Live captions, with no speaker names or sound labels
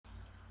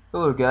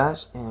Hello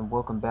guys, and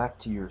welcome back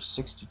to your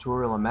sixth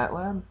tutorial on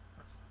MATLAB.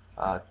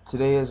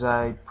 Today, as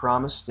I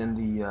promised in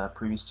the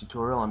previous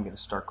tutorial, I'm going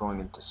to start going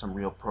into some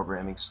real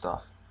programming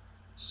stuff.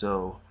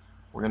 So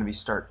we're going to be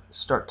start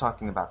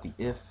talking about the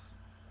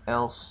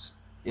else,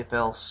 if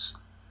else,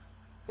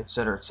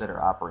 etc.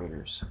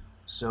 operators.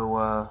 So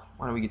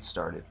why don't we get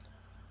started?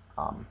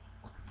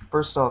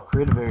 First, I'll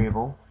create a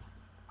variable.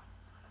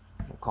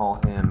 I'll call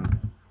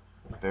him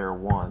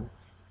var1.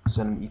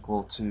 Set him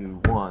equal to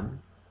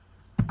 1.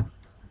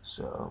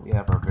 So we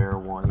have our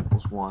var1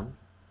 equals 1.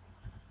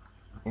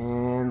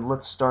 And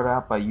let's start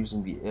out by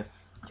using the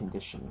if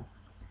condition,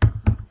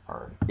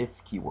 or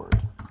if keyword.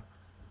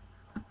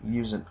 We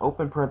use an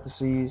open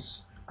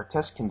parentheses, our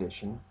test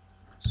condition.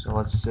 So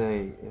let's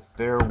say if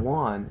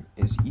var1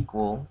 is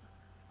equal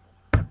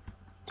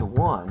to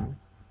 1,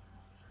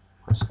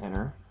 press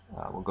enter.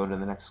 We'll go to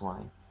the next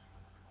line.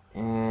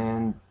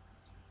 And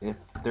if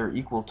they're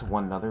equal to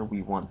one another,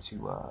 we want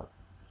to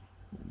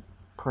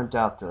print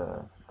out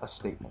a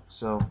statement.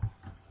 So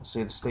let's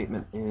say the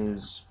statement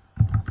is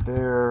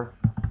var1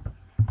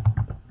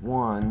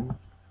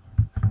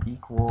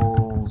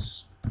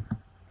 equals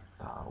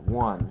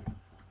 1,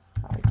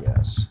 I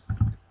guess.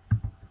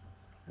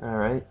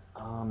 Alright,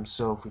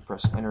 so if we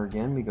press enter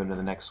again, we go to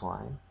the next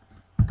line.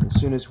 As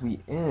soon as we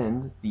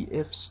end the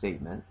if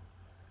statement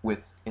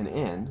with an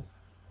end,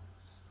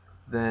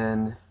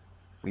 then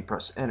we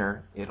press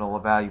enter, it'll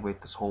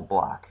evaluate this whole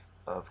block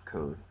of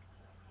code.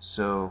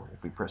 So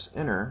if we press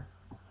enter,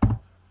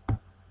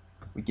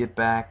 we get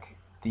back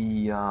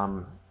the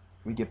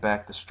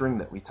string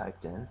that we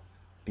typed in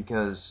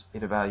because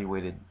it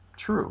evaluated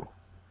true.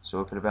 So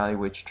if it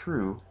evaluates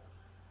true,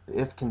 the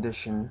if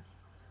condition,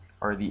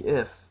 or the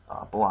if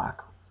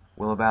block,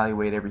 will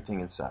evaluate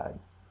everything inside.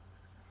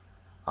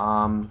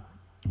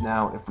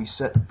 Now if we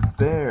set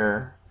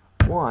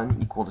var1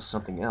 equal to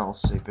something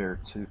else, say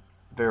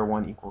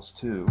var1 equals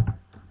 2,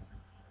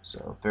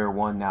 so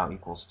var1 now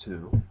equals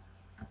 2,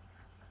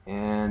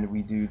 and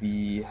we do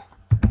the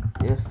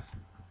if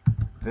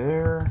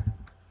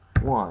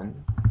var1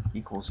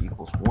 equals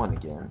 1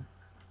 again,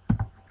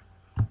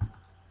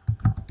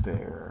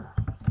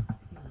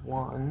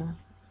 var1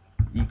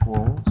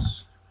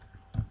 equals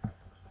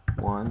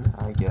 1,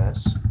 I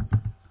guess,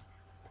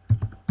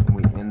 and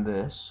we end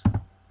this,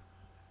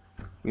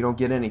 we don't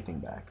get anything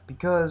back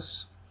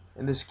because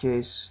in this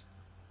case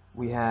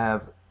we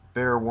have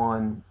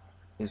var1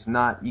 is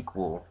not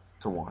equal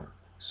to 1,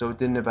 so it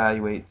didn't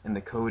evaluate, and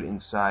the code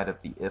inside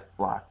of the if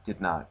block did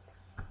not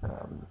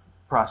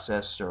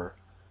process, or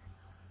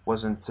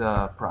wasn't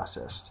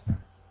processed.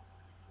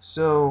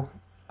 So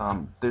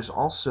there's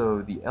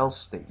also the else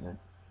statement.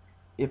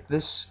 If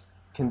this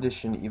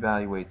condition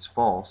evaluates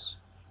false,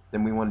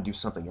 then we want to do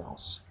something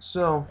else.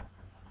 So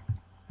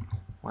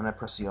why not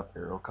press the up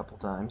arrow a couple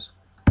times,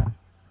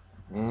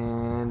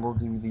 and we'll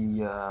do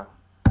the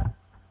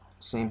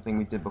same thing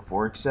we did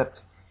before,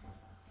 except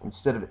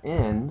instead of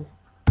end,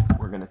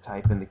 we're going to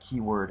type in the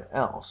keyword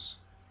else,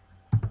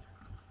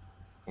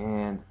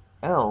 and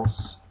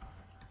else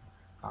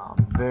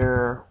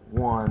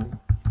var1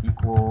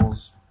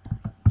 equals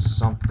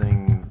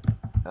something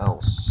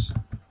else,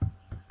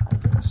 I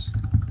guess.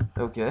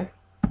 Okay,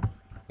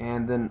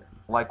 and then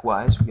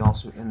likewise we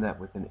also end that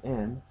with an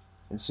end.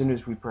 As soon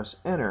as we press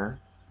enter,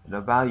 it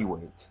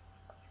evaluates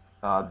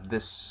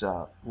this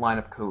line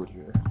of code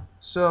here.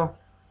 So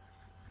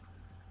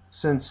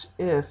since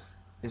if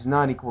is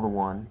not equal to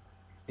 1,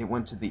 it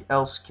went to the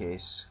else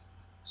case,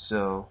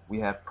 so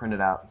we have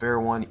printed out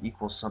var1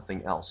 equals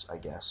something else, I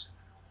guess,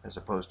 as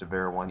opposed to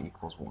var1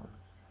 equals 1.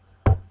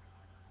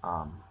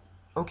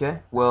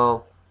 Okay,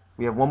 well,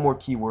 we have one more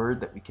keyword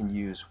that we can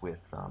use with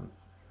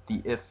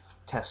the if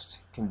test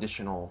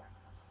conditional,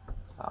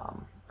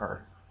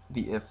 or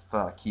the if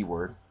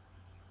keyword,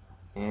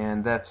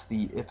 and that's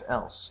the if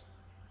else.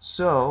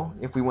 So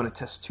if we want to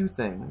test two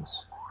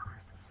things,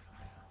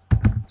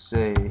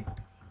 say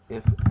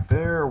if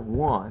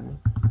var1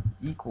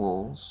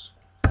 equals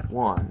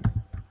 1,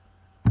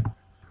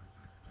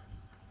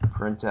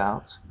 print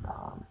out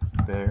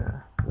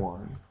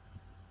var1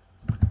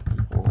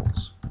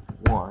 equals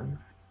 1,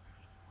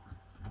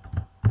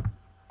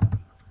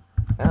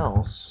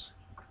 else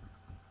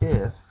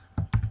if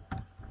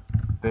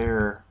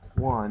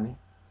var1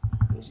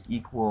 is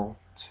equal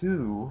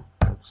to,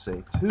 let's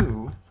say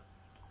 2,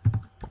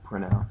 we'll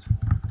print out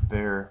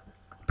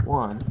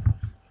var1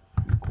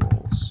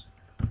 equals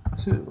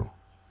 2.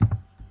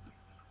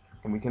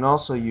 And we can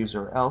also use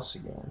our else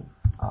again.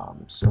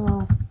 So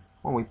why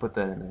don't we put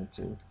that in there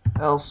too?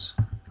 Else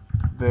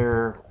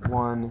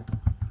var1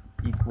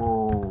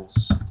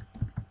 equals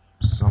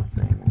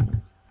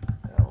something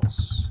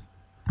else.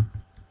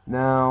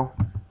 Now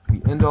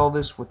we end all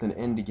this with an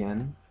end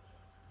again.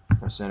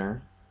 Press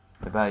enter.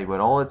 Evaluate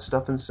all its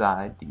stuff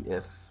inside the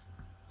if,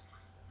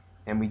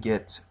 and we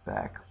get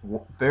back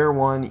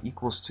var1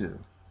 equals 2. And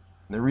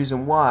the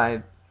reason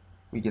why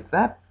we get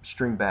that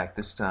string back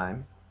this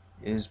time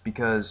is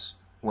because,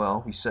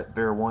 well, we set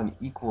var1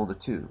 equal to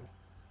 2.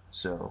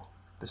 So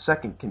the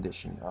second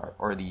condition,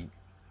 or the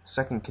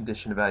second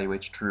condition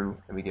evaluates true,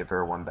 and we get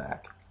var1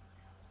 back.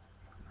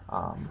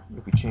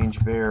 If we change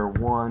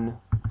var1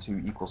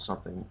 to equal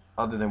something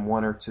other than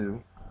 1 or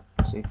 2,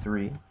 say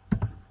 3,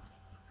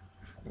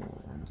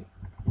 and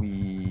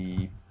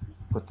we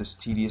put this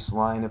tedious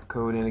line of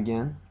code in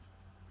again.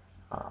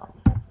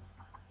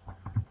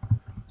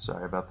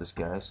 Sorry about this,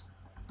 guys.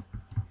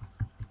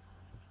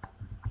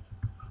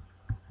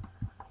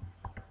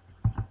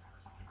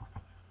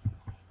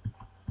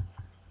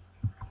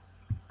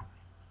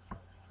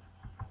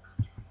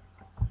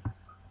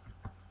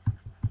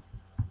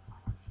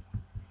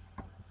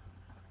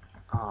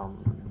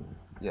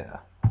 Yeah,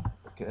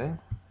 okay.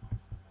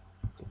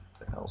 Get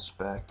the else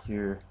back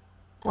here.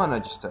 Why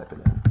not just type it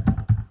in?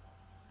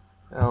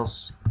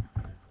 Else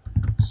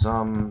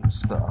some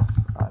stuff.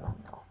 I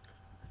don't know.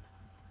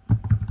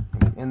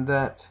 And we end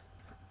that.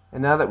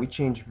 And now that we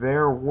change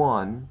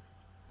var1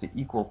 to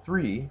equal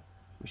 3,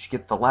 we should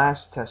get the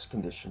last test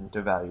condition to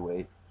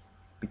evaluate,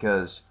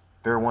 because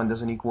var1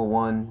 doesn't equal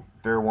 1,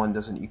 var1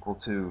 doesn't equal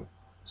 2.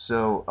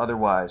 So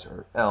otherwise,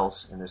 or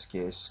else in this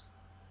case,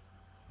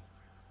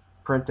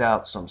 print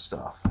out some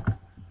stuff.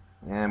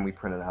 And we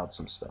printed out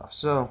some stuff.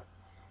 So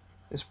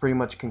this pretty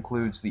much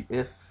concludes the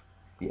if,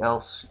 the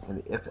else,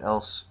 and the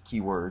if-else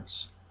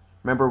keywords.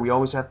 Remember, we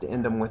always have to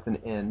end them with an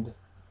end.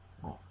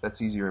 Well,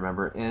 that's easy to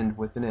remember, end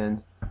with an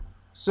end.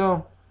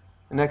 So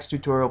the next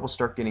tutorial we'll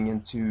start getting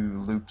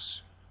into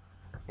loops,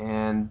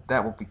 and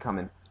that will come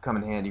in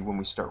handy when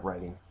we start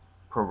writing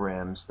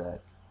programs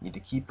that need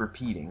to keep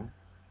repeating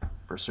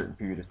for a certain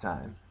period of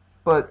time.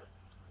 But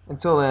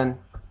until then,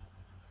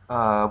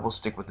 we'll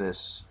stick with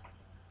this,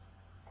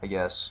 I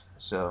guess.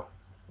 So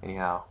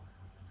anyhow,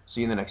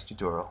 see you in the next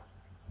tutorial.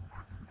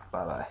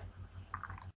 Bye bye.